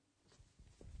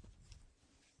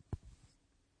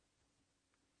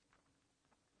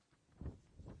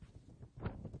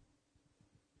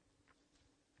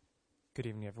Good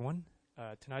evening, everyone.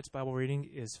 Tonight's Bible reading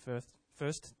is 1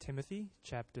 Timothy,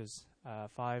 chapters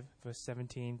 5, verse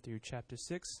 17 through chapter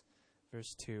 6,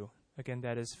 verse 2. Again,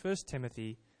 that is 1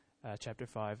 Timothy, chapter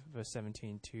 5, verse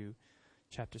 17 to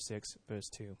chapter 6, verse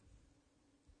 2.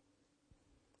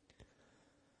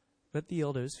 Let the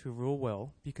elders who rule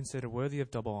well be considered worthy of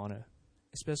double honor,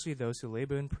 especially those who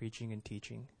labor in preaching and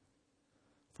teaching.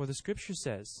 For the Scripture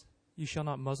says, "You shall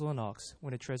not muzzle an ox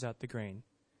when it treads out the grain,"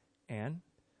 and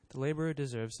 "The laborer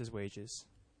deserves his wages."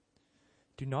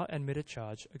 Do not admit a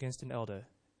charge against an elder,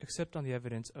 except on the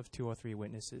evidence of 2 or 3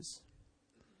 witnesses.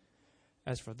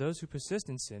 As for those who persist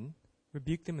in sin,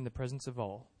 rebuke them in the presence of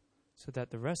all, so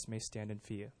that the rest may stand in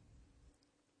fear.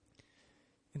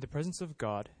 In the presence of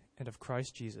God and of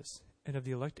Christ Jesus and of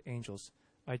the elect angels,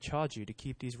 I charge you to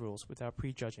keep these rules without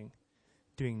prejudging,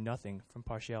 doing nothing from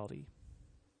partiality.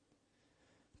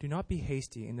 Do not be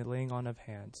hasty in the laying on of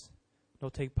hands, nor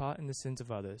take part in the sins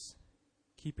of others.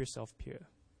 Keep yourself pure.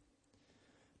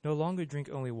 No longer drink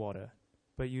only water,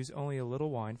 but use only a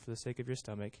little wine for the sake of your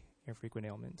stomach and frequent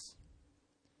ailments.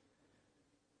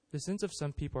 The sins of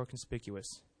some people are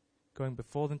conspicuous, going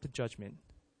before them to judgment,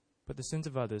 but the sins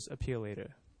of others appear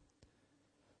later.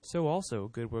 So also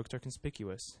good works are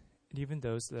conspicuous, and even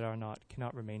those that are not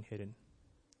cannot remain hidden.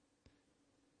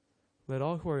 Let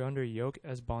all who are under yoke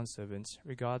as bondservants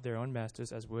regard their own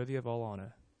masters as worthy of all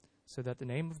honor, so that the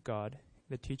name of God and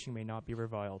the teaching may not be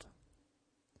reviled.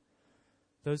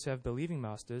 Those who have believing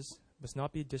masters must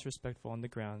not be disrespectful on the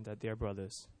ground that they are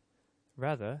brothers.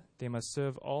 Rather, they must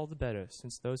serve all the better,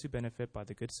 since those who benefit by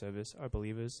the good service are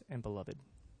believers and beloved.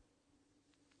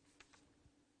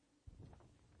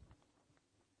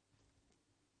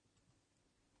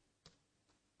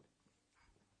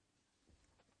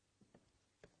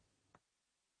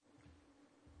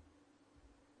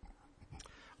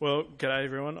 Well, g'day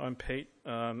everyone, I'm Pete.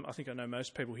 I think I know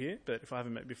most people here, but if I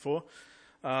haven't met before,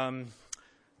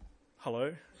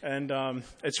 hello. And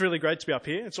it's really great to be up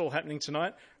here. It's all happening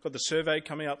tonight. Got the survey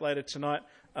coming up later tonight.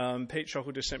 Pete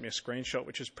Schockel just sent me a screenshot,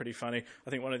 which is pretty funny. I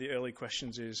think one of the early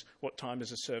questions is, what time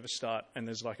does the service start? And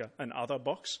there's like an other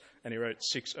box, and he wrote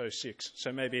 6:06.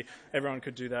 So maybe everyone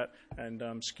could do that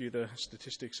and skew the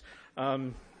statistics.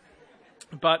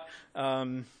 But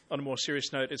on a more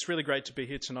serious note, it's really great to be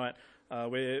here tonight.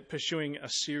 We're pursuing a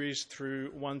series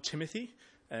through 1 Timothy,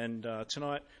 and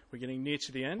tonight we're getting near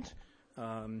to the end,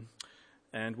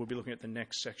 and we'll be looking at the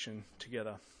next section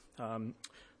together.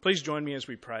 Please join me as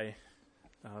we pray,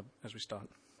 as we start.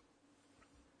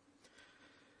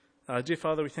 Dear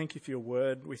Father, we thank you for your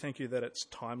word. We thank you that it's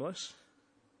timeless,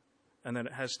 and that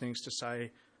it has things to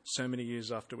say so many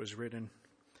years after it was written.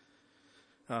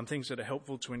 Things that are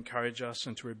helpful to encourage us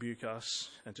and to rebuke us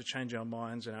and to change our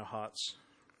minds and our hearts.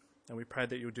 And we pray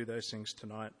that you'll do those things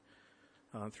tonight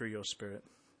through your Spirit.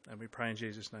 And we pray in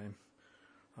Jesus' name.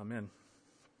 Amen.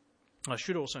 I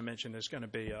should also mention there's going to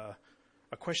be a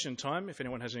question time. If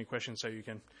anyone has any questions, so you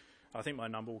can, I think my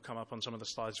number will come up on some of the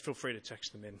slides. Feel free to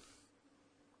text them in.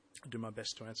 I'll do my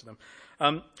best to answer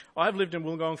them. I've lived in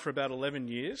Wollongong for about 11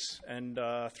 years, and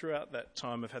throughout that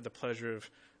time I've had the pleasure of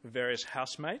various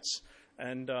housemates.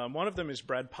 And one of them is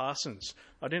Brad Parsons.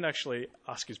 I didn't actually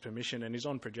ask his permission, and he's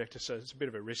on projector, so it's a bit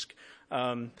of a risk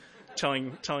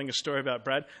telling a story about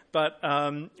Brad. But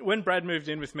when Brad moved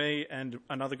in with me and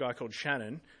another guy called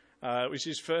Shannon, it was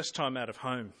his first time out of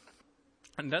home.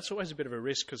 And that's always a bit of a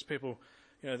risk because people,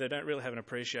 they don't really have an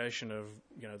appreciation of,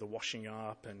 the washing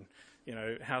up and,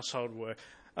 household work.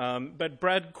 But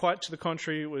Brad, quite to the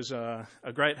contrary, was a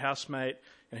great housemate.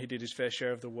 He did his fair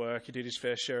share of the work. He did his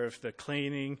fair share of the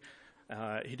cleaning.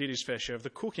 He did his fair share of the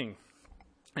cooking.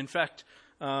 In fact,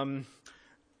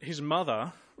 his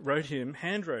mother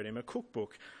hand wrote him a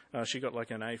cookbook. She got like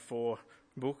an A4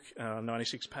 book,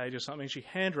 96 pages or something. She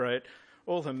hand wrote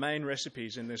all her main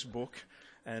recipes in this book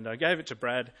and gave it to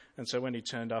Brad. And so when he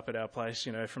turned up at our place,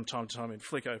 from time to time, he'd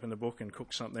flick open the book and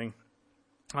cook something.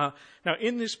 Now,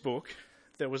 in this book,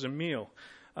 there was a meal.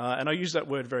 And I use that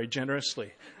word very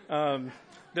generously.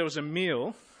 There was a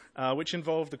meal which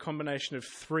involved the combination of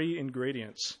 3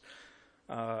 ingredients.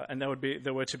 And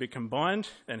they were to be combined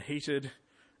and heated,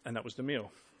 and that was the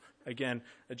meal. Again,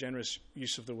 a generous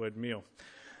use of the word meal.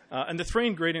 And the 3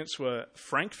 ingredients were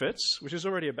frankfurts, which is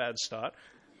already a bad start,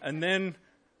 and then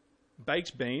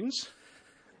baked beans,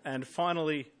 and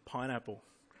finally pineapple.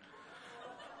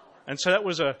 And so that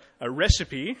was a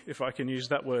recipe, if I can use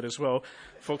that word as well,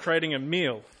 for creating a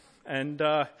meal. And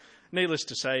needless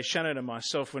to say, Shannon and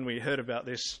myself, when we heard about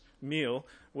this meal,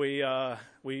 we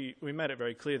made it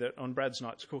very clear that on Brad's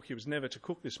night to cook, he was never to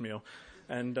cook this meal.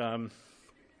 And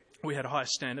we had high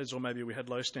standards, or maybe we had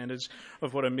low standards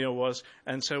of what a meal was.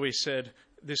 And so we said,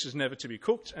 this is never to be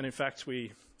cooked, and in fact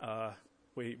we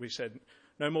said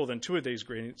no more than 2 of these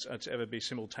ingredients are to ever be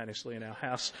simultaneously in our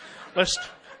house, lest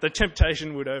the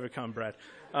temptation would overcome Brad.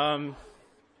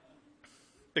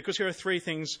 Because here are 3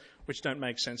 things which don't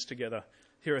make sense together.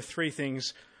 Here are 3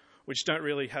 things which don't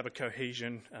really have a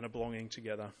cohesion and a belonging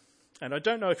together. And I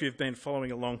don't know if you've been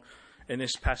following along in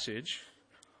this passage,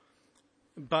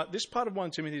 but this part of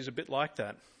 1 Timothy is a bit like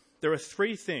that. There are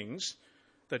 3 things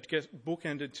that get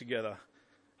bookended together,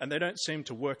 and they don't seem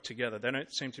to work together. They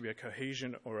don't seem to be a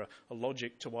cohesion or a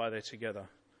logic to why they're together.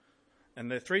 And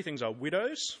the 3 things are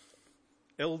widows,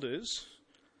 elders,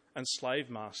 and slave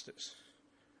masters.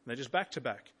 And they're just back to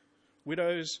back.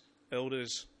 Widows,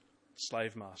 elders,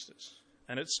 slave masters.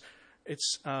 And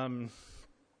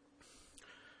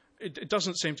it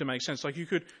doesn't seem to make sense. Like you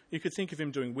could think of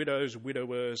him doing widows,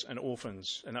 widowers, and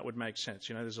orphans, and that would make sense.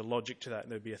 You know, there's a logic to that.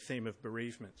 There'd be a theme of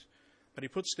bereavement. But he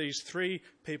puts these 3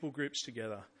 people groups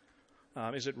together.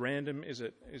 Is it random? Is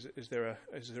there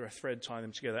a thread tying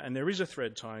them together? And there is a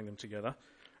thread tying them together,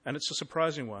 and it's a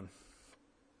surprising one.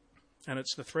 And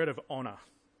it's the thread of honour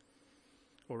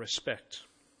or respect.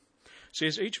 See,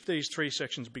 as each of these 3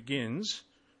 sections begins,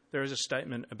 there is a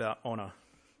statement about honour.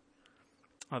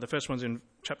 The first one's in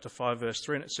chapter 5, verse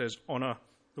 3, and it says, honour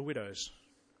the widows.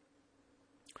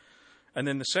 And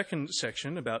then the second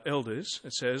section about elders,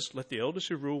 it says, let the elders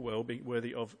who rule well be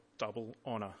worthy of double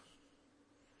honour.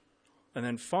 And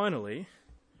then finally,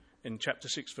 in chapter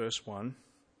 6, verse 1,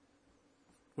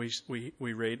 we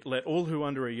read, let all who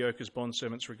under a yoke as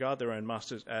bondservants regard their own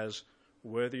masters as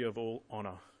worthy of all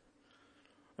honour.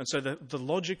 And so the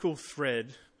logical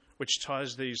thread which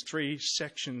ties these 3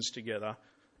 sections together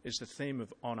is the theme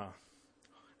of honour.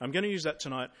 I'm going to use that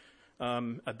tonight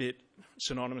a bit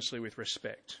synonymously with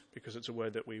respect, because it's a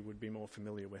word that we would be more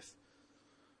familiar with.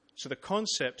 So the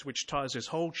concept which ties this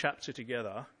whole chapter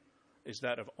together is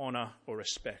that of honour or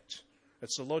respect.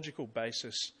 It's the logical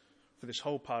basis for this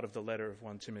whole part of the letter of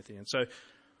 1 Timothy. And so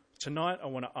tonight I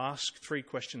want to ask 3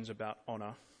 questions about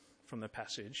honour from the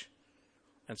passage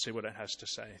and see what it has to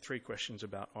say. 3 questions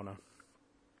about honour.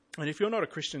 And if you're not a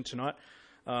Christian tonight,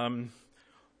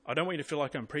 I don't want you to feel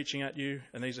like I'm preaching at you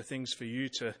and these are things for you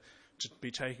to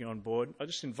be taking on board. I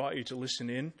just invite you to listen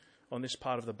in on this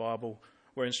part of the Bible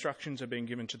where instructions are being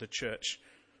given to the church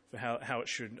for how it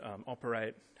should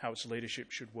operate, how its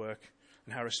leadership should work,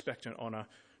 and how respect and honour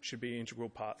should be integral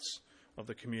parts of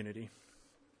the community.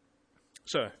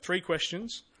 So, 3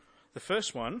 questions. The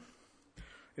first one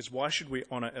is, why should we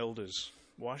honour elders?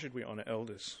 Why should we honour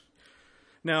elders?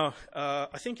 Now,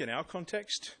 I think in our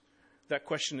context, that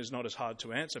question is not as hard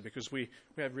to answer because we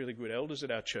have really good elders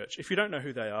at our church. If you don't know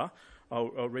who they are,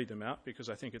 I'll read them out because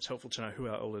I think it's helpful to know who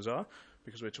our elders are,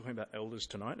 because we're talking about elders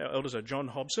tonight. Our elders are John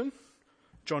Hobson,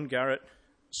 John Garrett,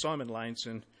 Simon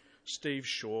Laneson, Steve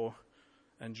Shaw,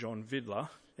 and John Vidler,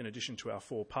 in addition to our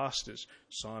 4 pastors,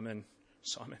 Simon,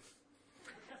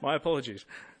 my apologies,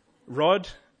 Rod,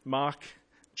 Mark,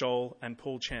 Joel, and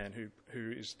Paul Chan,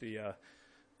 who is the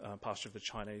pastor of the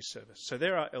Chinese service. So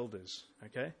they're our elders,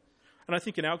 okay? And I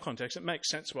think in our context, it makes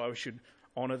sense why we should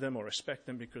honour them or respect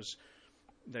them, because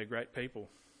they're great people.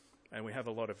 And we have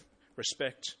a lot of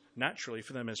respect naturally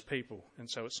for them as people. And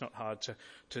so it's not hard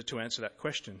to answer that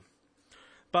question.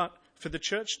 But for the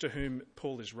church to whom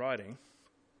Paul is writing,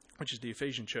 which is the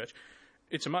Ephesian church,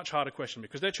 it's a much harder question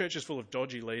because their church is full of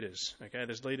dodgy leaders. Okay,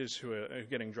 there's leaders who are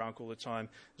getting drunk all the time.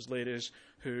 There's leaders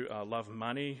who love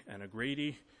money and are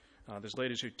greedy. There's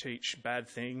leaders who teach bad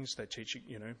things. They teach,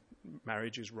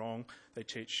 marriage is wrong. They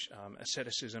teach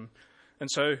asceticism. And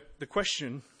so the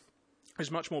question is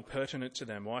much more pertinent to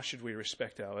them. Why should we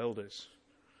respect our elders?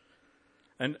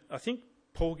 And I think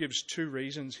Paul gives 2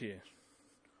 reasons here.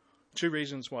 2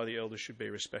 reasons why the elders should be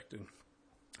respected.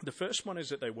 The first one is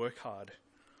that they work hard.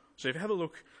 So if you have a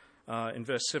look in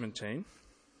verse 17,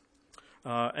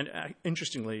 and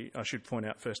interestingly, I should point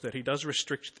out first that he does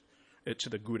restrict it to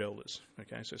the good elders.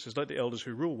 Okay, so it says, let the elders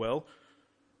who rule well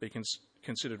be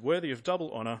considered worthy of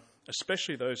double honour,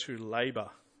 especially those who labour.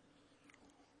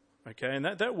 Okay, and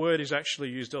that word is actually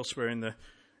used elsewhere in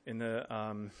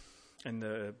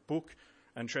the book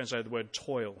and translated the word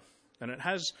toil. And it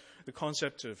has the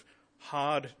concept of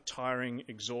hard, tiring,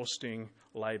 exhausting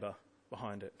labour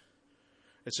behind it.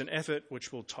 It's an effort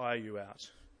which will tire you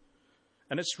out.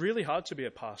 And it's really hard to be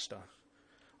a pastor.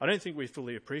 I don't think we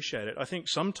fully appreciate it. I think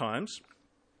sometimes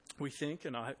we think,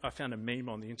 and I found a meme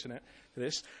on the internet for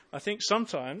this, I think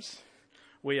sometimes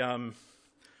we have,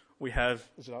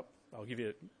 is it up? I'll give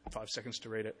you 5 seconds to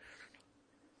read it.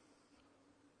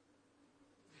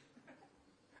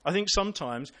 I think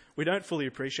sometimes we don't fully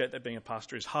appreciate that being a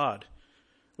pastor is hard.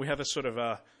 We have a sort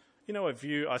of a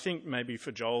view, I think maybe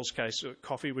for Joel's case,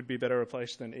 coffee would be better a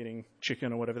place than eating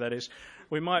chicken or whatever that is.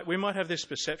 We might have this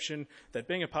perception that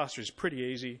being a pastor is pretty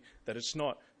easy, that it's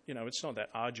not that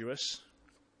arduous.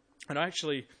 And I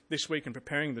actually, this week in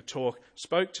preparing the talk,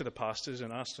 spoke to the pastors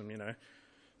and asked them,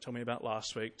 tell me about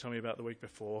last week, tell me about the week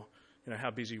before,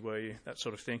 how busy were you, that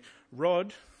sort of thing.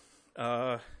 Rod,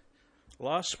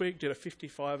 last week did a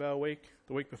 55-hour week.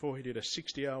 The week before he did a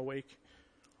 60-hour week.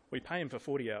 We pay him for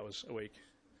 40 hours a week.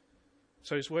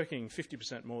 So he's working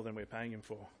 50% more than we're paying him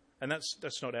for. And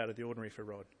that's not out of the ordinary for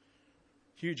Rod.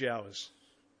 Huge hours.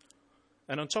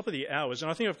 And on top of the hours, and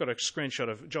I think I've got a screenshot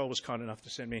of, Joel was kind enough to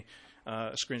send me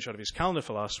a screenshot of his calendar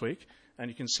for last week.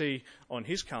 And you can see on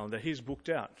his calendar, he's booked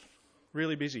out.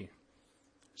 Really busy.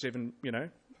 He's even,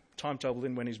 timetabled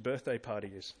in when his birthday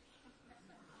party is.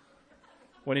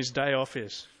 When his day off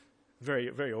is. Very,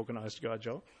 very organised guy,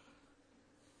 Joel.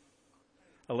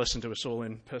 A lesson to us all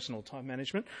in personal time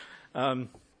management.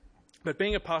 But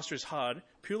being a pastor is hard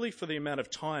purely for the amount of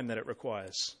time that it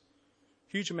requires.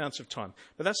 Huge amounts of time.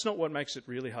 But that's not what makes it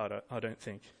really hard, I don't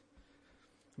think.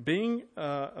 Being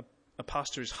a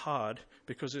pastor is hard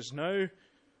because there's no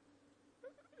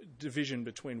division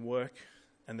between work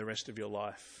and the rest of your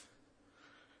life.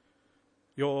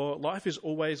 Your life is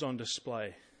always on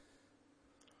display.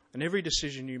 And every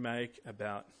decision you make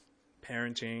about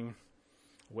parenting,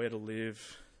 where to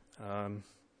live,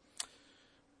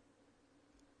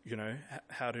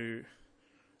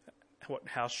 what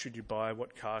house should you buy,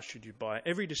 what car should you buy,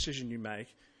 every decision you make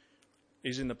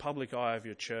is in the public eye of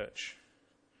your church.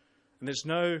 And there's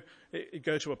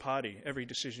go to a party, every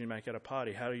decision you make at a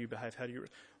party, how do you behave,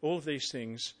 all of these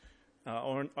things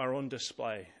are on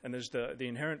display. And there's the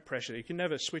inherent pressure. You can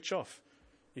never switch off.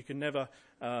 You can never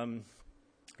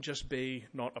just be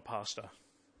not a pastor.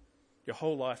 Your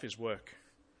whole life is work.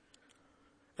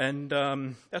 And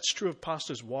that's true of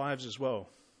pastors' wives as well.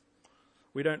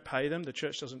 We don't pay them. The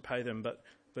church doesn't pay them, but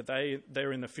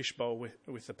they're in the fishbowl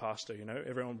with the pastor,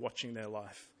 everyone watching their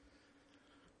life.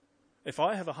 If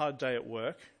I have a hard day at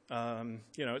work,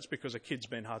 it's because a kid's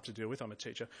been hard to deal with. I'm a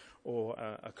teacher. Or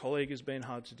a colleague has been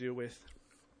hard to deal with.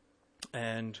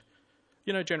 And,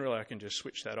 generally I can just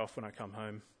switch that off when I come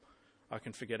home. I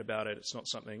can forget about it. It's not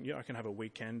something, I can have a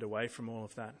weekend away from all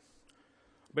of that.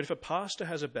 But if a pastor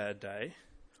has a bad day,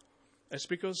 it's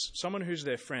because someone who's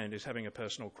their friend is having a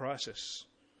personal crisis.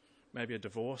 Maybe a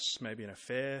divorce, maybe an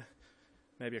affair,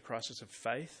 maybe a crisis of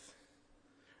faith.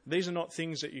 These are not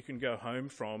things that you can go home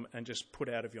from and just put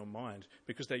out of your mind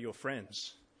because they're your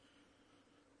friends.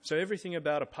 So everything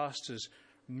about a pastor's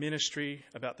ministry,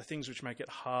 about the things which make it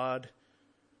hard,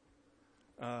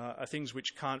 are things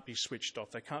which can't be switched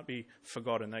off. They can't be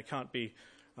forgotten. They can't be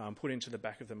put into the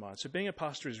back of the mind. So being a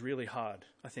pastor is really hard,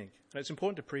 I think. And it's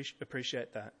important to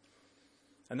appreciate that.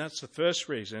 And that's the first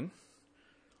reason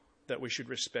that we should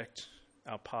respect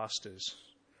our pastors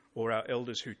or our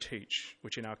elders who teach,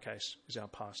 which in our case is our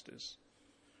pastors.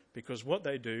 Because what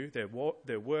they do, their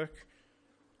work,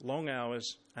 long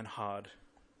hours and hard.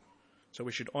 So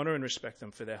we should honour and respect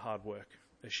them for their hard work,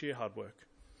 their sheer hard work.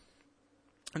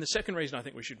 And the second reason I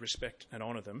think we should respect and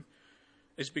honour them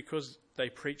is because they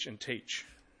preach and teach.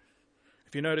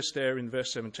 If you notice there in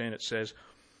verse 17 it says,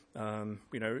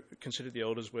 consider the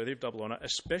elders worthy of double honour,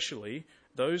 especially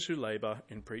those who labour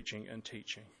in preaching and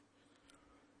teaching.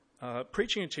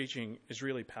 Preaching and teaching is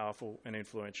really powerful and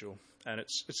influential, and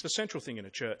it's the central thing in a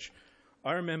church.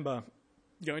 I remember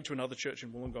going to another church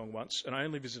in Wollongong once, and I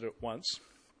only visited it once,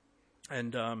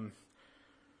 and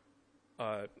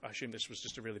I assume this was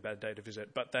just a really bad day to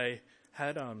visit, but they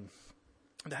had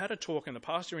a talk, and the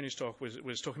pastor in his talk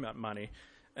was talking about money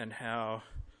and how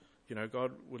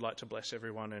God would like to bless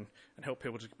everyone and help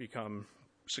people to become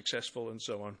successful and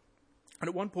so on. And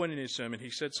at one point in his sermon,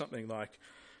 he said something like,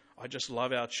 I just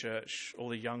love our church, all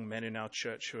the young men in our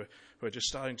church who are just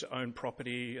starting to own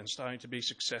property and starting to be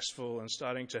successful and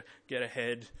starting to get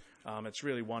ahead. It's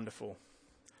really wonderful.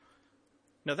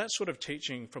 Now, that sort of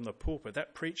teaching from the pulpit,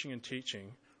 that preaching and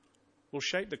teaching, will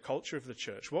shape the culture of the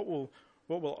church. What will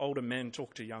older men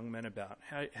talk to young men about?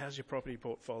 How's your property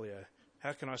portfolio?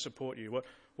 How can I support you?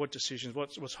 What decisions?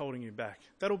 What's holding you back?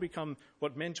 That'll become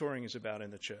what mentoring is about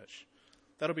in the church.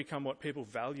 That'll become what people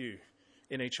value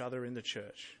in each other in the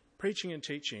church. Preaching and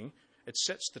teaching, it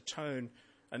sets the tone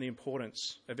and the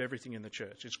importance of everything in the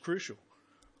church. It's crucial.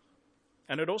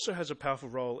 And it also has a powerful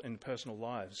role in personal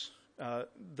lives.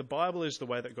 The Bible is the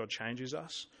way that God changes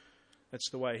us. It's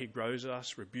the way he grows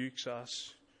us, rebukes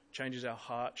us, changes our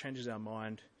heart, changes our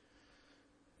mind.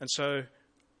 And so,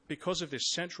 because of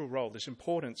this central role, this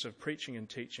importance of preaching and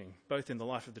teaching, both in the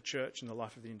life of the church and the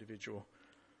life of the individual,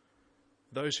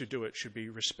 those who do it should be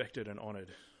respected and honoured.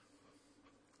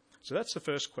 So that's the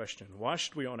first question. Why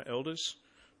should we honour elders?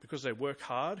 Because they work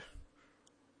hard,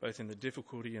 both in the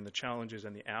difficulty and the challenges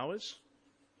and the hours,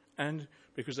 and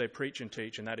because they preach and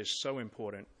teach, and that is so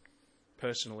important,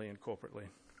 personally and corporately.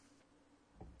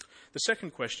 The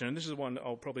second question, and this is the one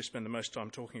I'll probably spend the most time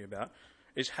talking about,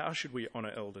 is how should we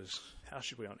honour elders? How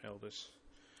should we honour elders?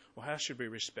 Or how should we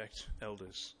respect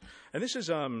elders? And this is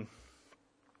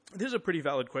a pretty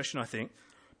valid question, I think,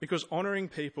 because honouring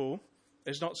people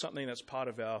is not something that's part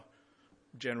of our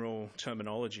general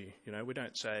terminology. You know, we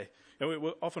don't say, we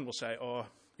often will say, oh,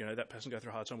 you know, that person go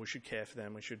through a hard time, we should care for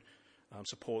them, we should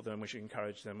support them, we should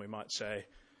encourage them. We might say,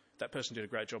 that person did a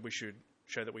great job, we should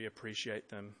show that we appreciate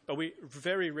them. But we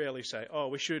very rarely say, oh,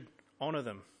 we should honour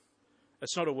them.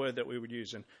 It's not a word that we would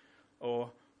use,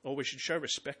 or we should show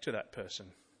respect to that person.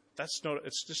 That's not.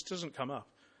 It just doesn't come up.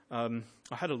 I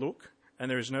had a look, and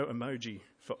there is no emoji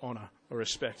for honour or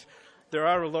respect. There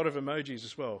are a lot of emojis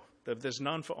as well. There's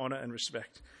none for honour and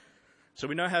respect. So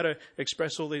we know how to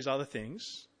express all these other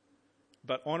things,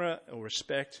 but honour or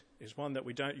respect is one that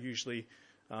we don't usually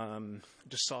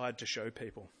decide to show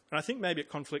people. And I think maybe it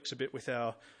conflicts a bit with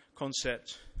our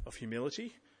concept of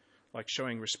humility, like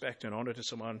showing respect and honour to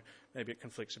someone. Maybe it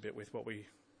conflicts a bit with what we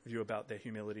view about their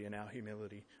humility and our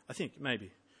humility. I think,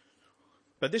 maybe.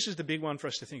 But this is the big one for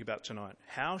us to think about tonight.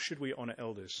 How should we honour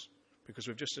elders? Because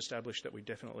we've just established that we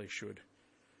definitely should.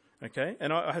 Okay?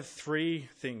 And I have three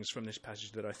things from this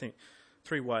passage that I think,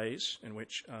 three ways in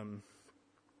which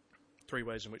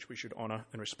we should honour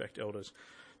and respect elders.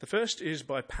 The first is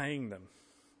by paying them.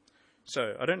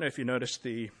 So, I don't know if you noticed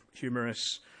the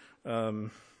humorous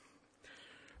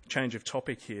change of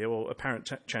topic here, or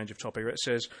apparent change of topic, where it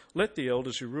says, let the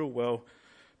elders who rule well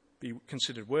be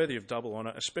considered worthy of double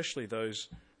honour, especially those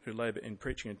who labour in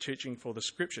preaching and teaching, for the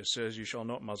scripture says you shall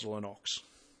not muzzle an ox.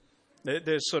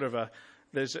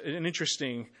 There's an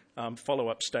interesting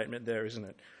follow-up statement there, isn't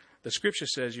it? The scripture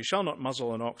says you shall not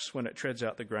muzzle an ox when it treads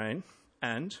out the grain,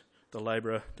 and the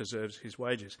labourer deserves his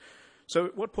wages. So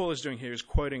what Paul is doing here is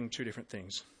quoting two different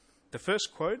things. The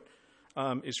first quote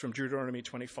is from Deuteronomy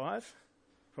 25,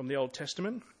 from the Old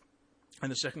Testament, and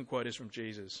the second quote is from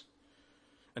Jesus.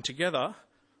 And together,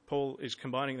 Paul is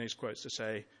combining these quotes to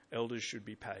say elders should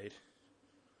be paid,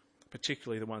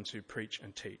 particularly the ones who preach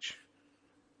and teach.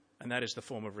 And that is the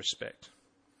form of respect.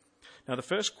 Now, the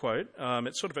first quote,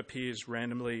 it sort of appears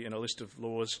randomly in a list of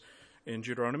laws in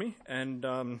Deuteronomy, and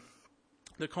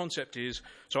the concept is,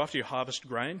 so after you harvest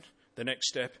grain, the next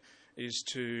step is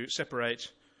to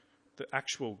separate the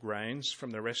actual grains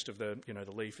from the rest of the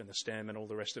leaf and the stem and all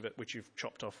the rest of it, which you've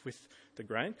chopped off with the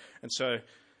grain. And so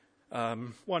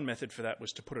one method for that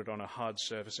was to put it on a hard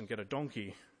surface and get a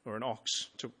donkey or an ox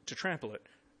to trample it.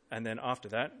 And then after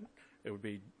that, it would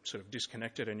be sort of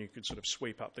disconnected, and you could sort of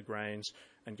sweep up the grains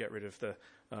and get rid of the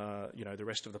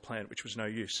rest of the plant, which was no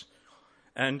use.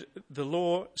 And the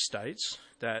law states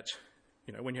that,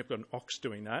 when you've got an ox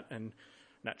doing that, and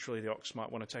naturally the ox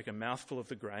might want to take a mouthful of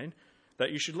the grain,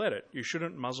 that you should let it. You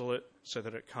shouldn't muzzle it so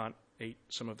that it can't eat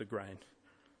some of the grain.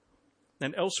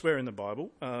 And elsewhere in the Bible,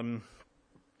 in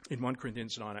 1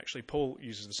 Corinthians 9, actually, Paul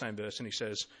uses the same verse, and he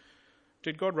says,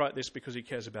 did God write this because he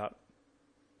cares about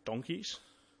donkeys?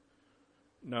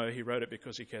 No, he wrote it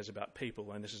because he cares about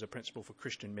people, and this is a principle for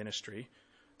Christian ministry,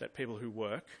 that people who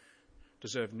work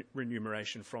deserve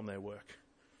remuneration from their work.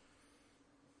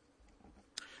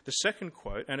 The second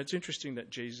quote, and it's interesting that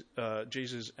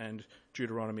Jesus and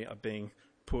Deuteronomy are being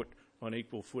put on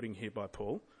equal footing here by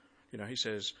Paul. He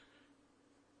says,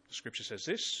 the scripture says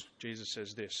this, Jesus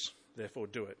says this, therefore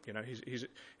do it.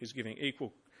 He's giving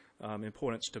equal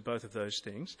importance to both of those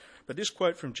things. But this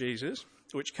quote from Jesus,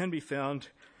 which can be found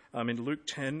in Luke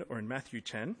 10 or in Matthew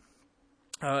 10,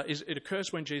 it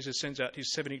occurs when Jesus sends out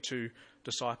his 72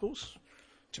 disciples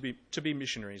to be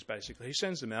missionaries, basically. He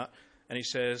sends them out and he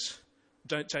says,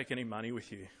 don't take any money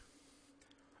with you,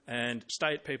 and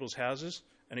stay at people's houses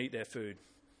and eat their food,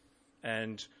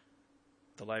 and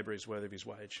the labourer is worthy of his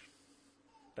wage.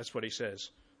 That's what he says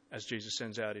as Jesus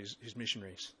sends out his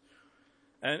missionaries.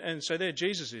 And so there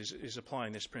Jesus is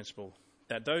applying this principle,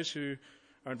 that those who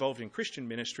are involved in Christian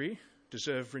ministry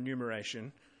deserve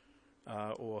remuneration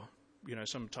or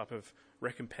some type of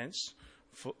recompense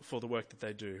for the work that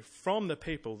they do from the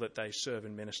people that they serve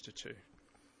and minister to.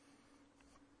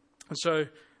 And so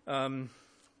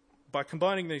by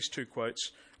combining these two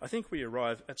quotes, I think we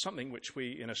arrive at something which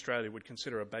we in Australia would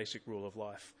consider a basic rule of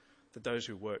life, that those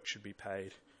who work should be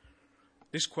paid.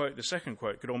 This quote, the second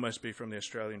quote, could almost be from the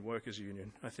Australian Workers'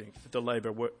 Union, I think, that the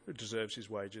labourer deserves his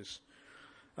wages.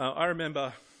 I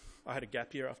remember I had a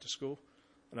gap year after school,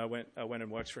 and I went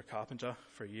and worked for a carpenter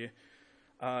for a year.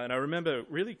 And I remember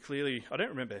really clearly, I don't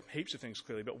remember heaps of things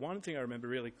clearly, but one thing I remember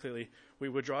really clearly, we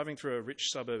were driving through a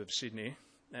rich suburb of Sydney,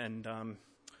 and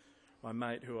my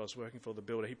mate who I was working for, the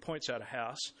builder, he points out a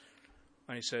house,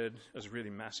 and he said, it was a really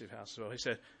massive house as well, he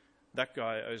said, that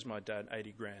guy owes my dad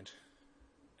 80 grand.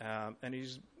 And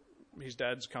his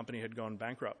dad's company had gone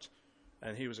bankrupt,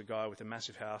 and he was a guy with a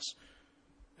massive house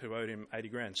who owed him 80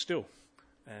 grand still.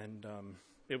 And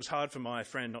it was hard for my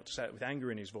friend not to say it with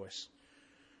anger in his voice,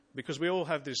 because we all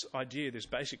have this idea, this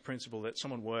basic principle that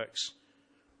someone works,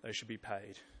 they should be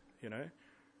paid, you know.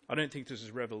 I don't think this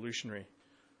is revolutionary,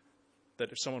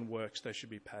 that if someone works, they should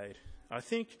be paid. I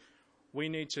think we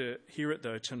need to hear it,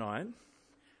 though, tonight,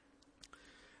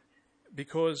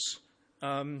 because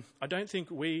I don't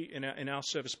think we, in our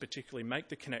service particularly, make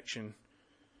the connection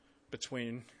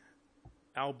between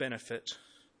our benefit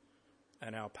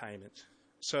and our payment.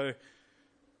 So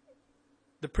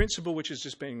the principle, which has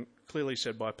just been clearly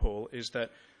said by Paul, is that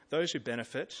those who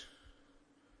benefit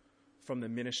from the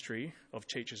ministry of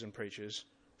teachers and preachers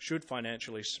should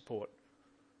financially support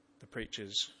the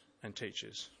preachers and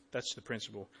teachers. That's the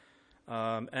principle.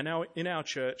 And in our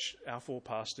church, our 4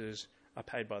 pastors are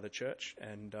paid by the church,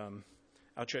 and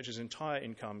our church's entire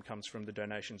income comes from the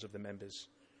donations of the members.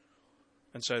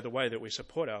 And so the way that we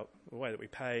support the way that we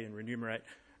pay and remunerate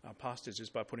our pastors is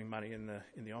by putting money in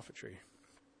the offertory.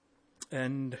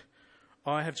 And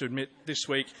I have to admit, this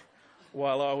week,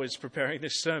 while I was preparing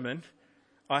this sermon,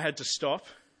 I had to stop,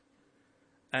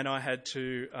 and I had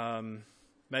to,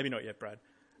 maybe not yet, Brad.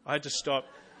 I had to stop,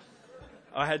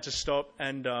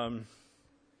 and I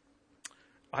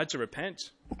had to repent,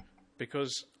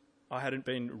 because I hadn't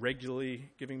been regularly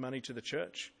giving money to the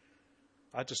church.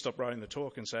 I had to stop writing the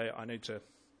talk and say, I need to,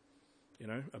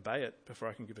 obey it before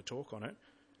I can give a talk on it.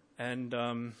 And,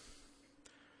 I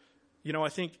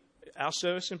think our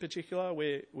service in particular,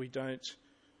 we don't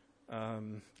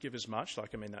give as much,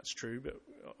 that's true, but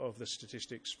of the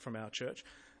statistics from our church.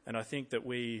 And I think that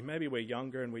maybe we're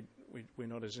younger and we're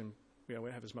not as we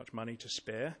don't have as much money to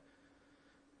spare.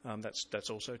 That's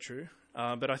also true.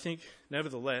 But I think,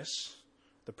 nevertheless,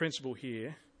 the principle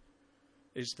here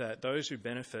is that those who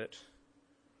benefit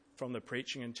from the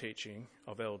preaching and teaching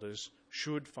of elders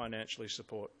should financially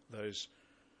support those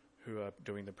who are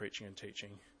doing the preaching and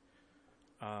teaching.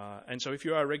 And so if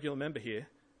you are a regular member here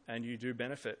and you do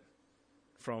benefit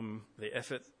from the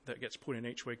effort that gets put in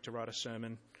each week to write a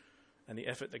sermon and the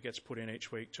effort that gets put in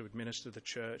each week to administer the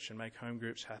church and make home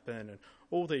groups happen and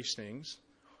all these things,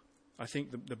 I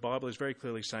think the Bible is very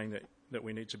clearly saying that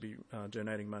we need to be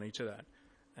donating money to that.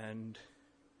 And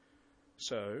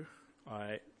so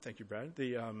thank you, Brad.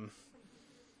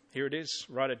 Here it is.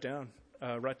 Write it down.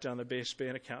 Write down the BSB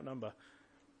and account number.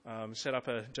 Set up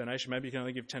a donation. Maybe you can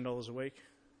only give $10 a week,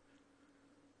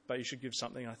 but you should give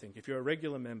something. I think if you're a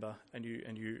regular member and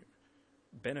you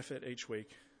benefit each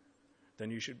week, then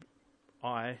you should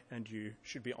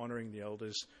be honouring the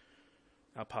elders,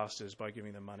 our pastors, by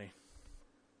giving them money.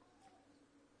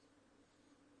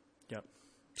 Yep.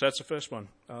 So that's the first one.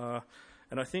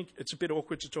 And I think it's a bit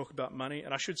awkward to talk about money.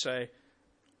 And I should say,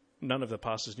 none of the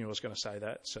pastors knew I was going to say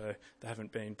that, so they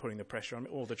haven't been putting the pressure on me,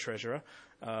 or the treasurer.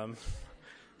 It's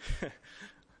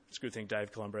a good thing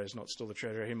Dave Colombre is not still the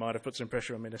treasurer. He might have put some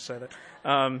pressure on me to say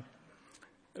that.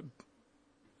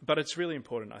 But it's really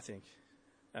important, I think.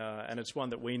 And it's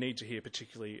one that we need to hear,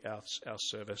 particularly our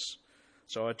service.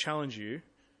 So I challenge you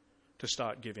to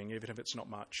start giving, even if it's not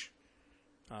much,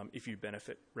 if you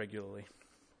benefit regularly.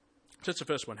 So that's the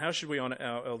first one. How should we honour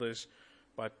our elders?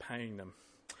 By paying them.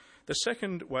 The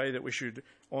second way that we should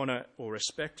honour or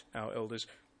respect our elders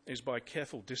is by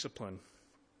careful discipline.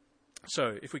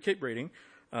 So if we keep reading,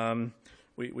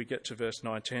 we get to verse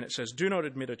 19. It says, "Do not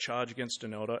admit a charge against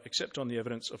an elder except on the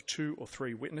evidence of 2 or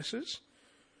 3 witnesses.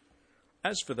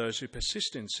 As for those who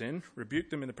persist in sin, rebuke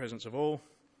them in the presence of all,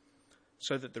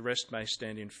 so that the rest may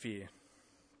stand in fear.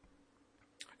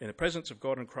 In the presence of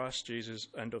God and Christ Jesus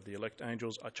and of the elect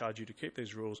angels, I charge you to keep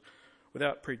these rules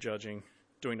without prejudging,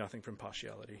 doing nothing from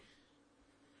partiality."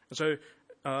 And so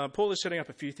Paul is setting up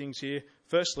a few things here.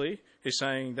 Firstly, he's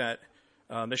saying that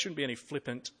there shouldn't be any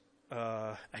flippant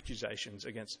accusations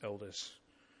against elders.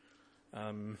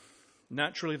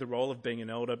 Naturally, the role of being an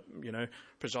elder,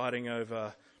 presiding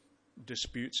over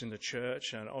disputes in the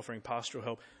church and offering pastoral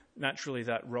help, naturally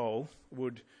that role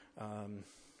would,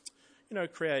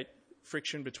 create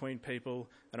friction between people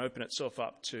and open itself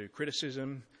up to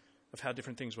criticism of how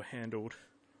different things were handled.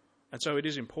 And so it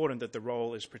is important that the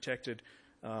role is protected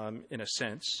in a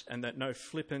sense, and that no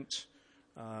flippant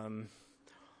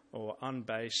or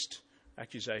unbased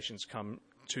accusations come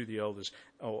to the elders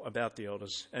or about the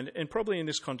elders. And probably in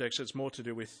this context, it's more to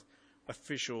do with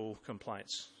official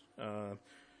complaints,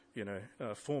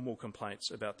 formal complaints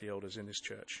about the elders in this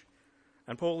church.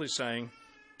 And Paul is saying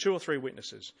 2 or 3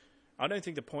 witnesses. I don't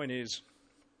think the point is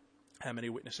how many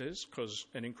witnesses, because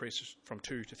an increase from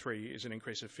 2 to 3 is an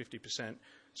increase of 50%.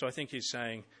 So I think he's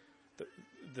saying that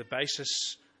the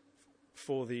basis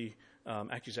for the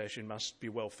accusation must be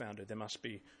well-founded. There must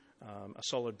be a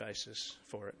solid basis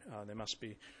for it. There must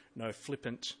be no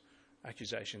flippant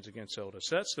accusations against elders.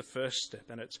 So that's the first step,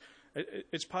 and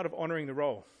it's part of honouring the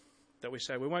role, that we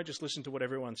say we won't just listen to what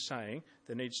everyone's saying.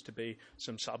 There needs to be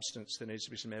some substance, there needs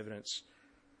to be some evidence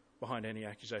behind any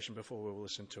accusation before we will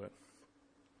listen to it.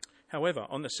 However,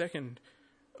 on the second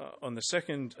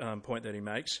point that he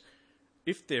makes,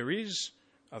 if there is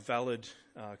a valid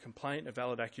complaint, a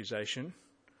valid accusation,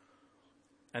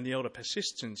 and the elder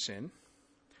persists in sin,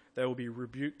 they will be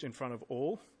rebuked in front of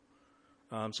all,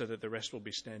 so that the rest will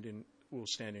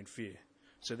stand in fear.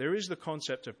 So there is the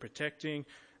concept of protecting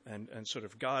and sort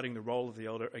of guarding the role of the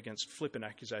elder against flippant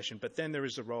accusation, but then there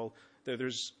is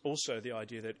also the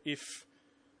idea that if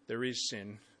there is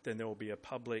sin, then there will be a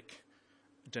public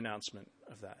denouncement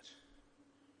of that.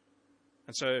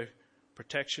 And so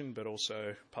protection, but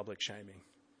also public shaming.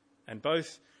 And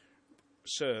both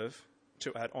serve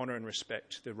to add honour and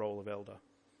respect to the role of elder.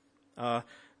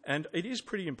 And it is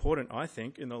pretty important, I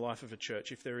think, in the life of a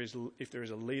church, if there is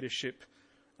a leadership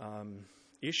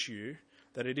issue,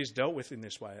 that it is dealt with in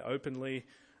this way, openly,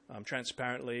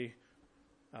 transparently.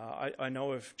 I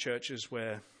know of churches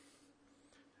where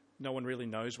no one really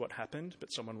knows what happened,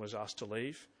 but someone was asked to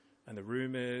leave, and the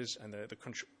rumours and the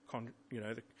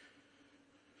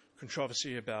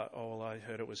controversy about, oh, well, I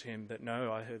heard it was him, but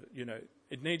no, I heard,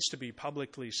 it needs to be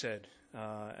publicly said,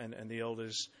 and the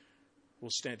elders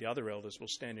the other elders will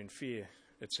stand in fear,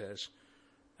 it says,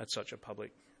 at such a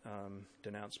public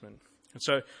denouncement. And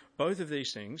so both of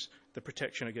these things, the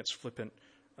protection against flippant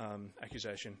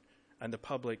accusation and the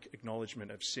public acknowledgement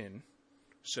of sin,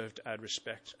 serve to add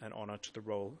respect and honour to the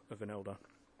role of an elder.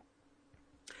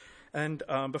 And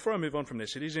before I move on from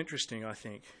this, it is interesting, I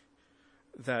think,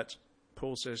 that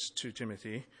Paul says to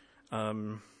Timothy,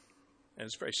 and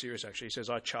it's very serious actually, he says,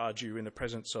 I charge you in the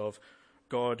presence of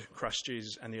God, Christ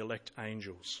Jesus, and the elect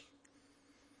angels.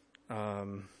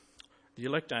 The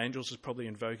elect angels is probably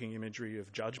invoking imagery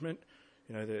of judgment.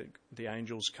 The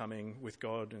angels coming with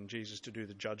God and Jesus to do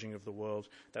the judging of the world.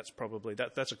 That's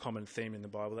a common theme in the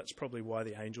Bible. That's probably why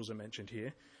the angels are mentioned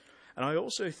here. And I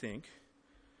also think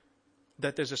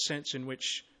that there's a sense in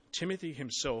which Timothy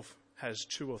himself has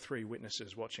 2 or 3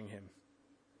 witnesses watching him.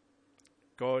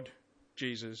 God,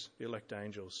 Jesus, the elect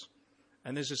angels.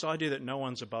 And there's this idea that no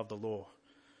one's above the law,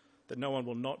 that no one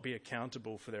will not be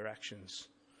accountable for their actions.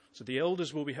 So the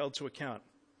elders will be held to account.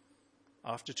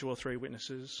 After 2 or 3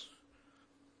 witnesses,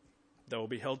 they will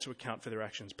be held to account for their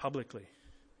actions publicly.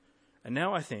 And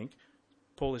now I think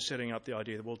Paul is setting up the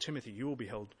idea that, well, Timothy, you will be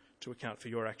held to account for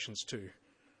your actions too.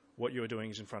 What you are doing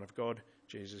is in front of God,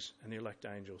 Jesus, and the elect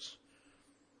angels.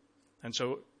 And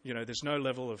so, there's no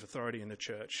level of authority in the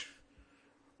church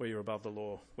where you're above the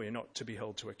law, where you're not to be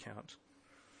held to account.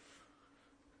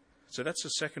 So that's the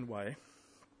second way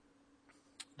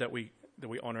that we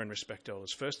honour and respect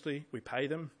elders. Firstly, we pay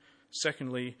them.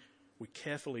 Secondly, we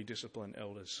carefully discipline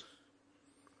elders.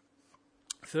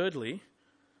 Thirdly,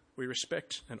 we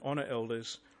respect and honour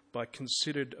elders by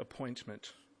considered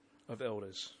appointment of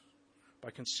elders.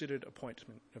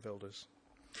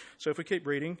 So if we keep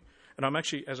reading, and I'm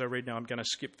actually, as I read now, I'm going to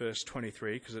skip verse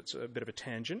 23 because it's a bit of a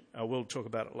tangent. I will talk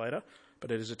about it later,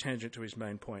 but it is a tangent to his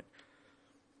main point.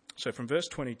 So from verse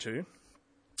 22,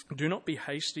 do not be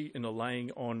hasty in the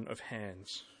laying on of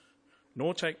hands,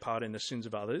 nor take part in the sins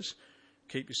of others.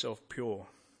 Keep yourself pure.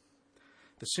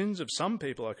 The sins of some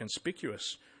people are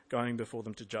conspicuous, going before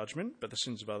them to judgment, but the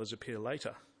sins of others appear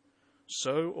later.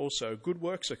 So also good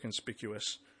works are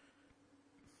conspicuous,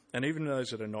 and even those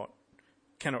that are not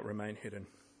cannot remain hidden.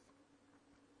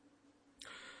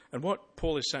 And what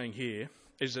Paul is saying here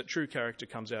is that true character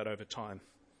comes out over time.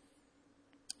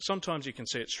 Sometimes you can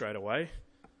see it straight away.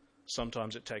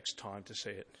 Sometimes it takes time to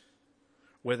see it.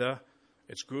 Whether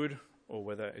it's good or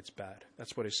whether it's bad.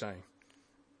 That's what he's saying.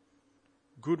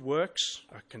 Good works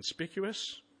are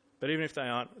conspicuous, but even if they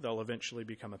aren't, they'll eventually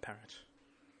become apparent.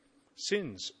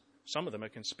 Sins, some of them are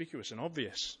conspicuous and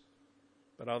obvious,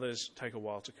 but others take a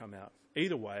while to come out.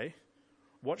 Either way,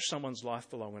 watch someone's life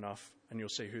for long enough and you'll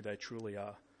see who they truly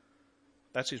are.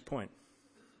 That's his point.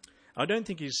 I don't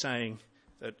think he's saying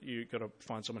that you've got to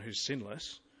find someone who's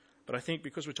sinless, but I think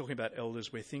because we're talking about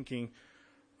elders, we're thinking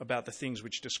about the things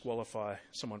which disqualify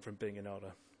someone from being an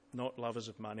elder. Not lovers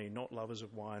of money, not lovers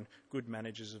of wine, good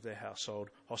managers of their household,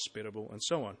 hospitable, and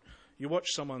so on. You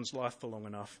watch someone's life for long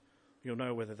enough, you'll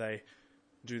know whether they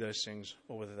do those things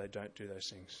or whether they don't do those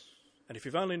things. And if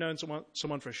you've only known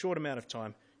someone for a short amount of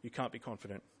time, you can't be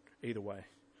confident either way.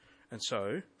 And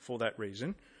so, for that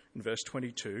reason, in verse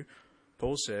 22,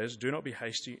 Paul says, do not be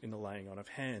hasty in the laying on of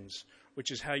hands, which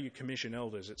is how you commission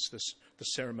elders. It's the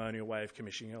ceremonial way of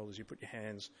commissioning elders. You put your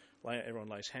hands, everyone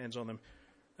lays hands on them,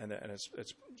 and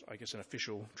it's, I guess, an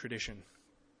official tradition.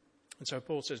 And so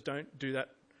Paul says, don't do that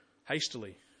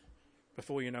hastily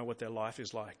before you know what their life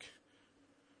is like.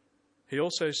 He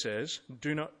also says,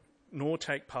 do not nor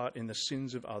take part in the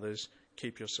sins of others,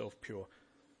 keep yourself pure.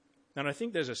 And I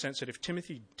think there's a sense that if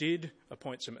Timothy did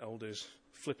appoint some elders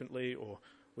flippantly or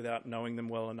without knowing them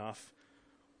well enough,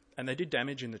 and they did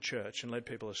damage in the church and led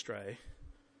people astray,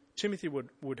 Timothy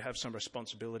would have some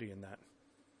responsibility in that.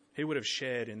 He would have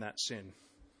shared in that sin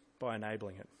by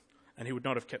enabling it, and he would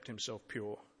not have kept himself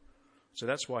pure. So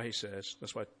that's why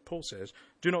Paul says,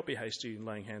 do not be hasty in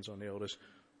laying hands on the elders,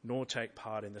 nor take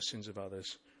part in the sins of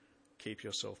others. Keep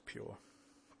yourself pure.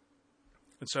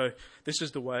 And so this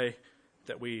is the way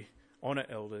that we honour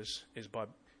elders, is by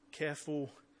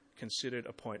careful, considered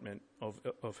appointment of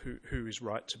who is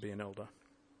right to be an elder.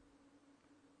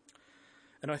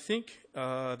 And I think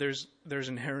there's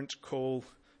inherent call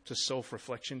to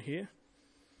self-reflection here.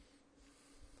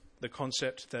 The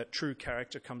concept that true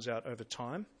character comes out over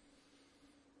time.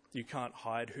 You can't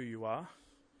hide who you are.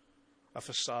 A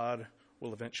facade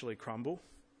will eventually crumble.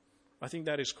 I think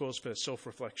that is cause for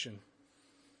self-reflection.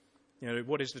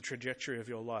 What is the trajectory of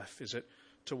your life? Is it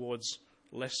towards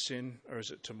less sin or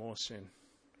is it to more sin?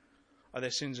 Are there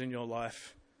sins in your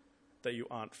life that you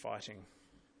aren't fighting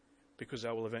because they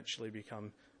will eventually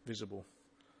become visible?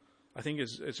 I think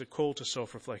it's a call to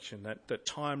self-reflection that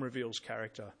time reveals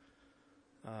character.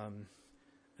 And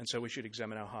so we should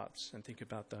examine our hearts and think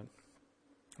about that.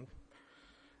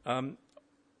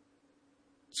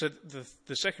 So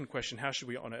the second question, how should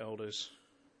we honour elders?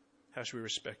 How should we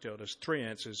respect elders? 3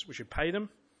 answers. We should pay them,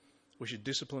 we should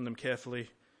discipline them carefully,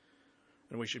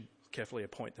 and we should carefully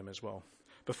appoint them as well.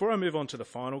 Before I move on to the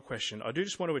final question, I do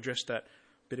just want to address that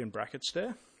bit in brackets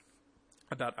there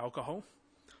about alcohol.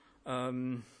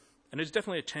 And it's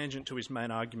definitely a tangent to his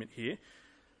main argument here,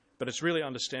 but it's really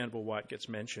understandable why it gets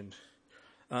mentioned.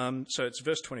 So it's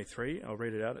verse 23. I'll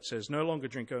read it out. It says, no longer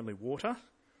drink only water,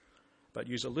 but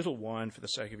use a little wine for the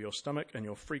sake of your stomach and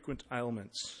your frequent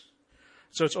ailments.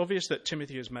 So it's obvious that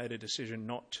Timothy has made a decision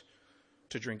not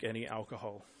to drink any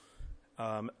alcohol.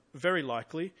 Very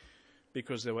likely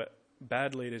because there were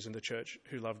bad leaders in the church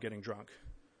who loved getting drunk.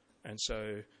 And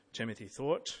so Timothy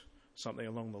thought something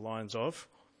along the lines of,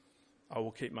 I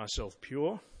will keep myself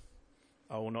pure.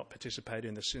 I will not participate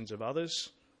in the sins of others.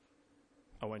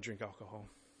 I won't drink alcohol.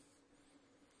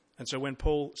 And so when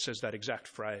Paul says that exact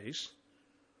phrase,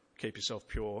 keep yourself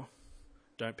pure,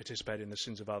 don't participate in the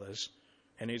sins of others,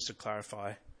 he needs to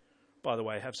clarify, by the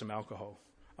way, have some alcohol.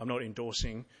 I'm not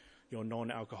endorsing your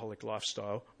non-alcoholic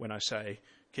lifestyle when I say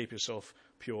keep yourself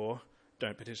pure,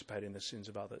 don't participate in the sins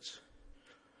of others.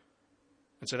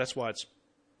 And so that's why it's,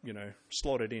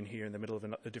 slotted in here in the middle of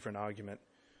a different argument,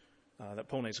 that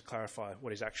Paul needs to clarify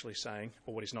what he's actually saying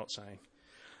or what he's not saying.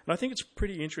 And I think it's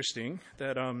pretty interesting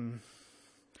that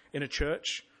in a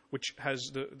church which has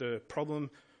the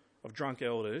problem of drunk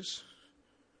elders,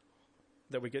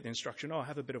 that we get the instruction,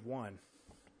 have a bit of wine.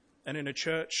 And in a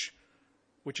church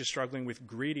which is struggling with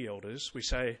greedy elders, we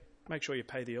say, make sure you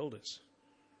pay the elders.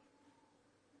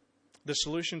 The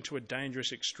solution to a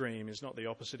dangerous extreme is not the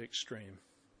opposite extreme.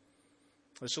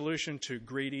 The solution to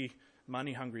greedy,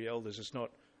 money-hungry elders is not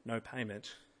no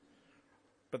payment,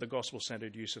 but the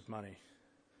gospel-centered use of money.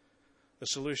 The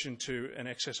solution to an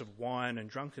excess of wine and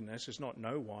drunkenness is not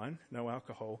no wine, no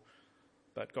alcohol,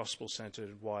 but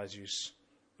gospel-centered, wise use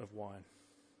of wine.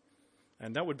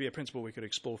 And that would be a principle we could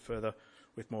explore further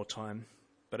with more time,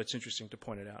 but it's interesting to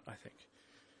point it out, I think.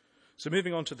 So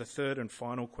moving on to the third and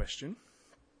final question,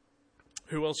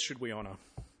 who else should we honour?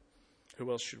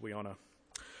 Who else should we honour?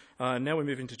 Now we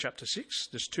move into chapter 6.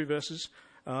 There's 2 verses,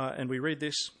 and we read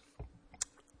this.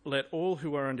 Let all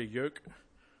who are under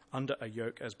a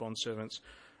yoke as bondservants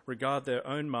regard their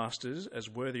own masters as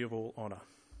worthy of all honour,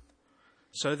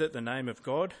 so that the name of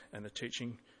God and the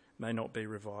teaching may not be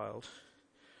reviled.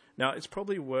 Now, it's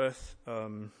probably worth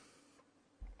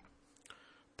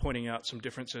pointing out some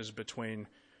differences between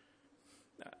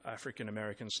African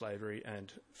American slavery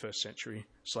and first century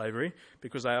slavery,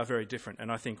 because they are very different.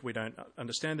 And I think we don't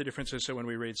understand the differences, so when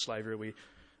we read slavery,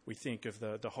 we think of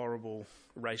the horrible,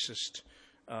 racist,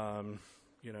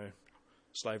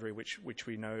 slavery which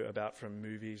we know about from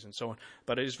movies and so on.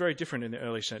 But it is very different in the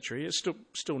early century. It's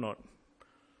still not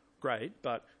great,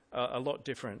 but a lot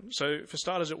different. So for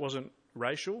starters, it wasn't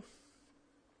racial.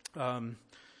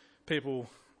 People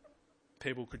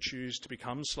could choose to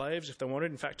become slaves if they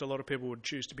wanted. In fact, a lot of people would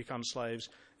choose to become slaves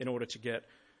in order to get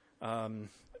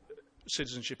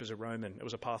citizenship as a Roman. It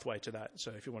was a pathway to that.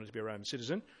 So if you wanted to be a Roman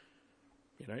citizen,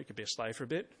 you could be a slave for a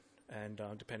bit, and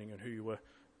depending on who you were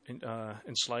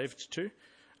enslaved to.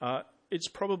 It's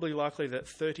probably likely that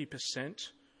 30%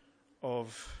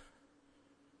 of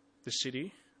the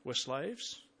city were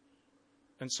slaves,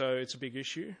 and so it's a big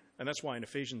issue. And that's why in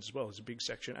Ephesians as well is a big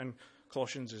section, and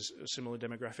Colossians is a similar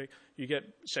demographic. You get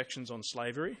sections on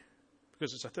slavery,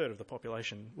 because it's a third of the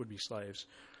population would be slaves.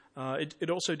 It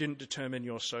also didn't determine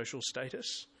your social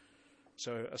status.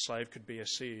 So a slave could be a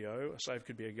CEO, a slave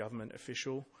could be a government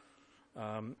official.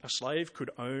 A slave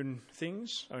could own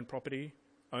things, own property,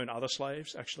 own other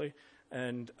slaves, actually,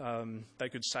 and they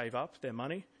could save up their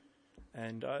money.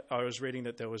 And I was reading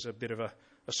that there was a bit of a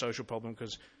social problem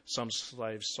because some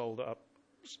slaves sold up,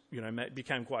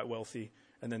 became quite wealthy,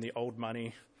 and then the old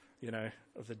money,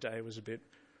 of the day was a bit,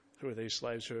 who are these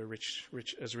slaves who are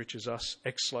rich as us,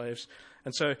 ex-slaves?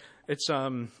 And so it's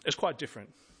quite different.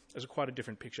 It's quite a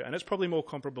different picture, and it's probably more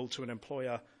comparable to an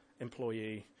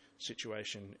employer-employee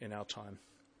situation in our time.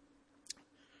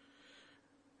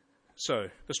 So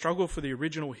the struggle for the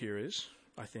original hearers,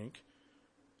 I think,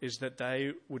 is that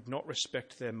they would not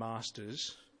respect their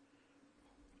masters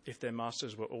if their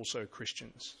masters were also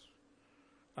Christians.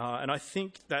 And I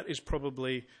think that is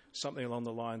probably something along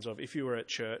the lines of, if you were at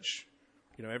church,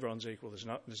 everyone's equal.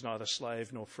 There's neither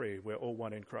slave nor free. We're all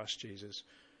one in Christ Jesus.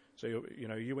 So,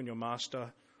 you and your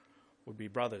master would be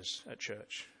brothers at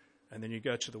church. And then you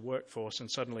go to the workforce and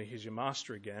suddenly he's your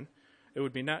master again. It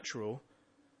would be natural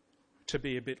to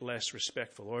be a bit less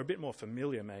respectful, or a bit more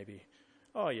familiar maybe.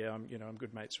 Oh yeah, I'm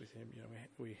good mates with him.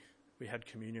 We had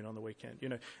communion on the weekend.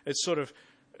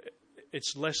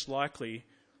 It's less likely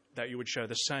that you would show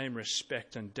the same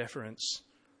respect and deference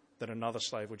that another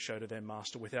slave would show to their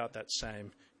master without that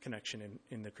same connection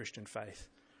in the Christian faith.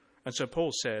 And so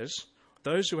Paul says,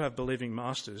 those who have believing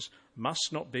masters must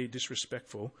not be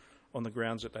disrespectful on the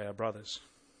grounds that they are brothers.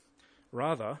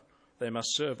 Rather, they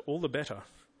must serve all the better,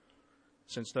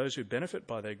 since those who benefit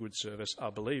by their good service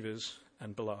are believers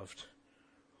and beloved.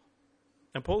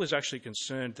 And Paul is actually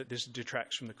concerned that this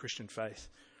detracts from the Christian faith,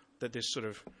 that this sort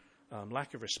of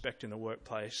lack of respect in the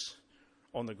workplace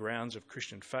on the grounds of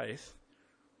Christian faith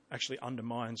actually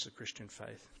undermines the Christian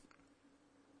faith.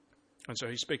 And so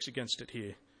he speaks against it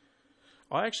here.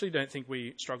 I actually don't think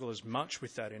we struggle as much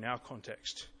with that in our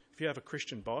context. If you have a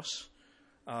Christian boss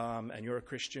and you're a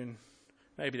Christian,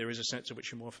 maybe there is a sense in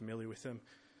which you're more familiar with them.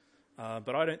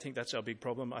 But I don't think that's our big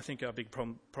problem. I think our big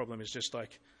problem is just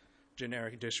like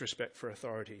generic disrespect for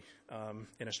authority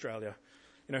in Australia.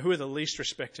 Who are the least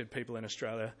respected people in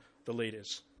Australia? The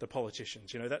leaders, the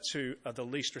politicians. That's who are the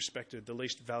least respected, the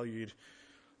least valued,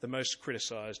 the most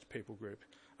criticised people group.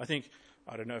 I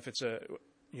don't know if it's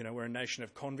we're a nation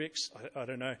of convicts. I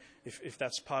don't know if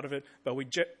that's part of it, but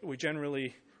we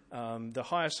generally, the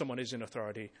higher someone is in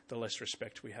authority, the less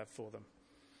respect we have for them.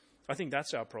 I think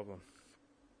that's our problem.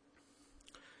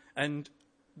 And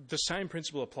the same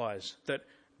principle applies, that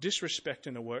disrespect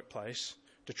in the workplace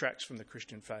detracts from the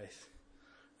Christian faith.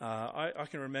 I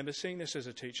can remember seeing this as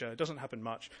a teacher. It doesn't happen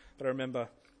much, but I remember,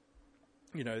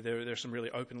 there are some really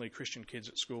openly Christian kids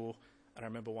at school, and I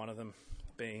remember one of them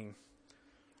being,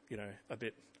 a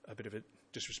bit of a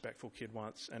disrespectful kid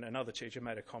once, and another teacher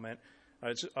made a comment.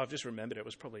 I've just remembered it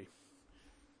was probably,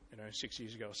 6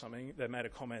 years ago or something. They made a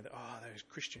comment that, those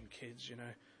Christian kids,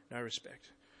 no respect.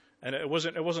 And it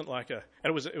wasn't like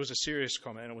it was a serious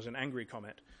comment. It was an angry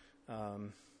comment.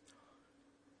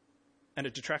 And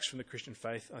it detracts from the Christian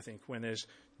faith, I think, when there's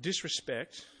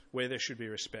disrespect where there should be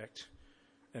respect,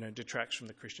 and it detracts from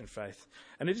the Christian faith.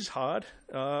 And it is hard.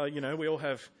 We all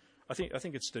have. I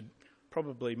think it's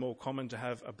probably more common to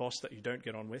have a boss that you don't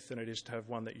get on with than it is to have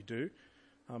one that you do.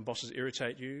 Bosses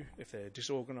irritate you if they're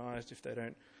disorganised, if they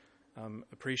don't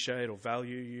appreciate or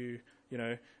value you.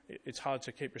 It's hard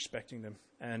to keep respecting them.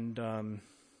 And I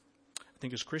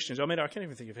think as Christians, I can't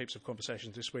even think of heaps of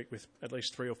conversations this week with at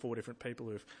least 3 or 4 different people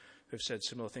who've said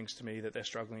similar things to me, that they're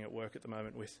struggling at work at the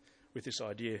moment with this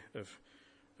idea of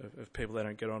people they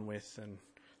don't get on with and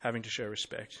having to show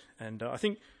respect. And I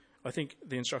think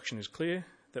the instruction is clear,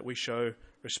 that we show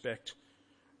respect,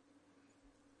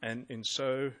 and in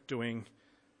so doing,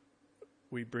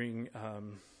 we bring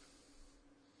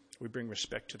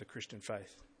respect to the Christian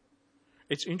faith.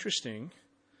 It's interesting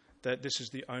that this is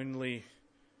the only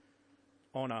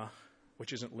honour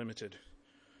which isn't limited.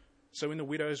 So in the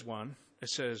widows one, it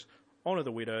says, honour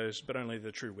the widows, but only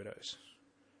the true widows.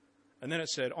 And then it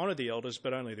said, honour the elders,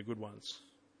 but only the good ones.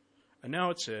 And now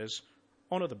it says,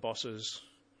 honour the bosses,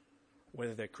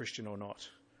 whether they're Christian or not.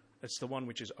 It's the one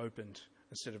which is opened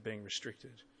instead of being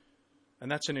restricted.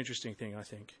 And that's an interesting thing, I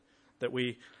think, that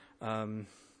we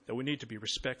need to be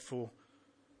respectful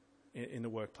in the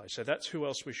workplace. So that's who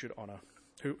else we should honour.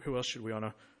 Who else should we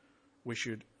honour? We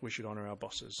should honour our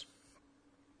bosses.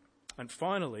 And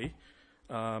finally,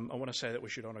 I want to say that we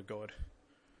should honour God.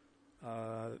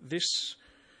 This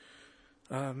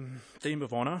theme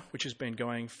of honour, which has been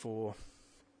going for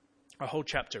a whole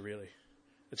chapter, really.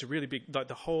 It's a really big, like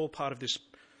the whole part of this,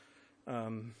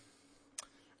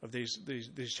 of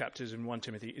these chapters in 1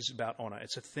 Timothy is about honour.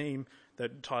 It's a theme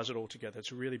that ties it all together.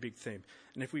 It's a really big theme.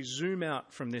 And if we zoom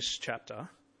out from this chapter,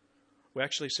 we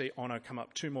actually see honour come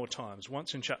up 2 more times,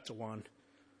 once in chapter 1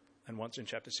 and once in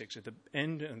chapter 6, at the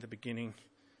end and the beginning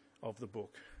of the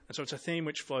book. And so it's a theme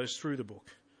which flows through the book.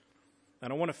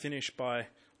 And I want to finish by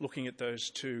looking at those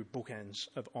 2 bookends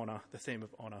of honour, the theme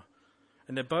of honour.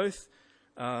 And they're both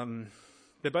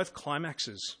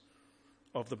climaxes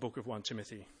of the book of 1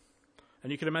 Timothy.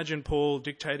 And you can imagine Paul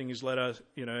dictating his letter,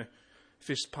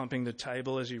 fist pumping the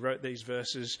table as he wrote these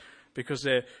verses, because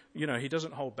he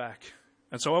doesn't hold back.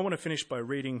 And so I want to finish by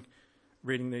reading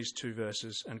these 2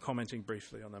 verses and commenting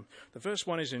briefly on them. The first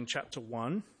one is in chapter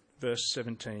 1, verse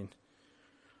 17.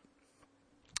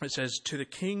 It says, "To the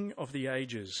King of the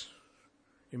ages,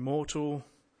 immortal,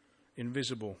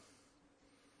 invisible,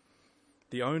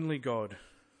 the only God,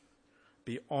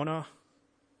 be honour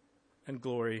and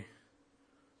glory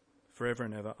forever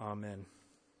and ever. Amen."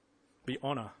 Be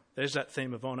honour. There's that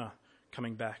theme of honour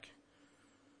coming back.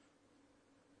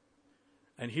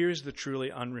 And here is the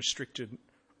truly unrestricted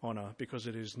honour, because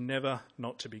it is never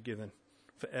not to be given.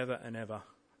 Forever and ever,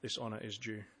 this honour is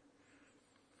due.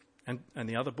 And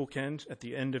the other bookend, at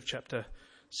the end of chapter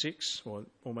 6, or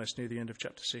almost near the end of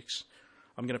chapter 6,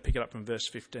 I'm going to pick it up from verse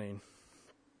 15.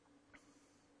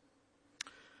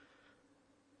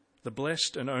 "The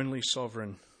blessed and only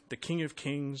sovereign, the King of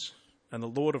kings and the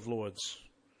Lord of lords,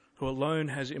 who alone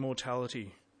has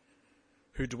immortality,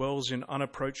 who dwells in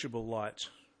unapproachable light,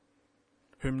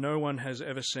 whom no one has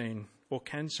ever seen or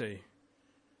can see,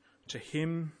 to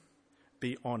him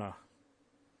be honour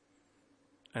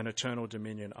and eternal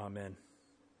dominion. Amen."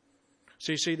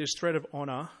 So you see, this thread of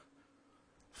honour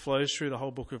flows through the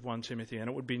whole book of 1 Timothy, and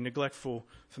it would be neglectful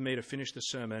for me to finish the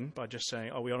sermon by just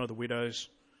saying, we honour the widows,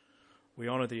 we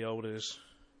honour the elders,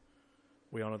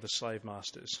 we honour the slave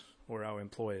masters or our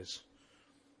employers.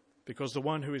 Because the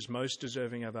one who is most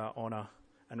deserving of our honour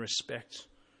and respect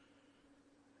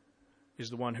is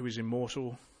the one who is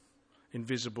immortal,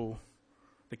 invisible,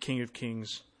 the King of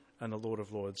kings and the Lord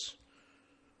of lords.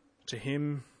 To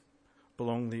him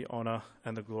belong the honour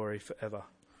and the glory forever,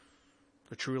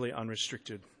 the truly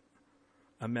unrestricted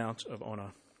amount of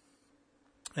honour.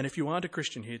 And if you aren't a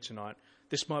Christian here tonight,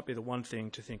 this might be the one thing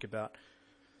to think about.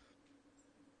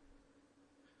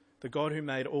 The God who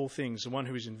made all things, the one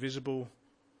who is invisible,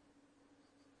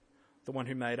 the one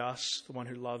who made us, the one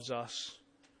who loves us,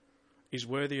 is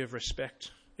worthy of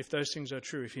respect. If those things are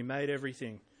true, if he made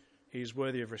everything, he is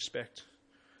worthy of respect.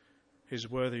 He is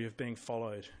worthy of being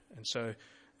followed. And so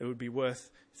it would be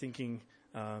worth thinking,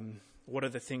 what are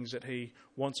the things that he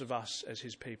wants of us as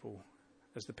his people,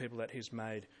 as the people that he's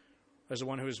made, as the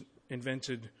one who has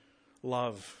invented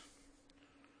love,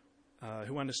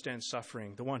 who understands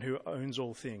suffering, the one who owns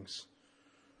all things.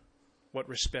 What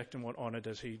respect and what honour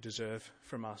does he deserve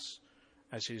from us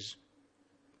as his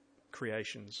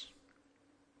creations?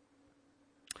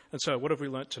 And so what have we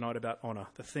learnt tonight about honour,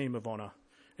 the theme of honour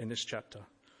in this chapter?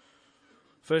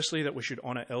 Firstly, that we should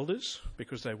honour elders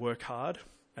because they work hard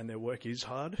and their work is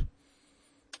hard,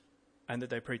 and that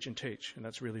they preach and teach, and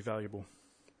that's really valuable.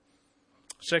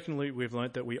 Secondly, we've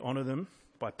learnt that we honour them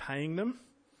by paying them,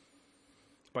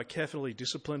 by carefully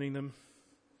disciplining them,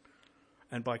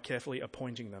 and by carefully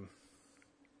appointing them.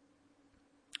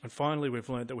 And finally, we've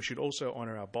learnt that we should also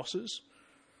honour our bosses,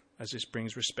 as this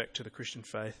brings respect to the Christian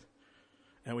faith,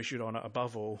 and we should honour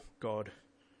above all God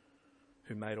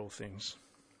who made all things.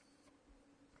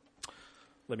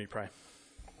 Let me pray.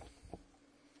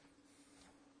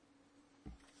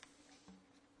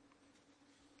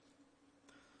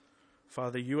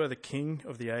 Father, you are the King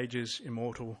of the ages,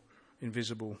 immortal,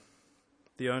 invisible,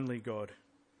 the only God.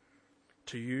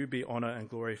 To you be honour and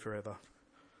glory forever.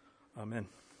 Amen.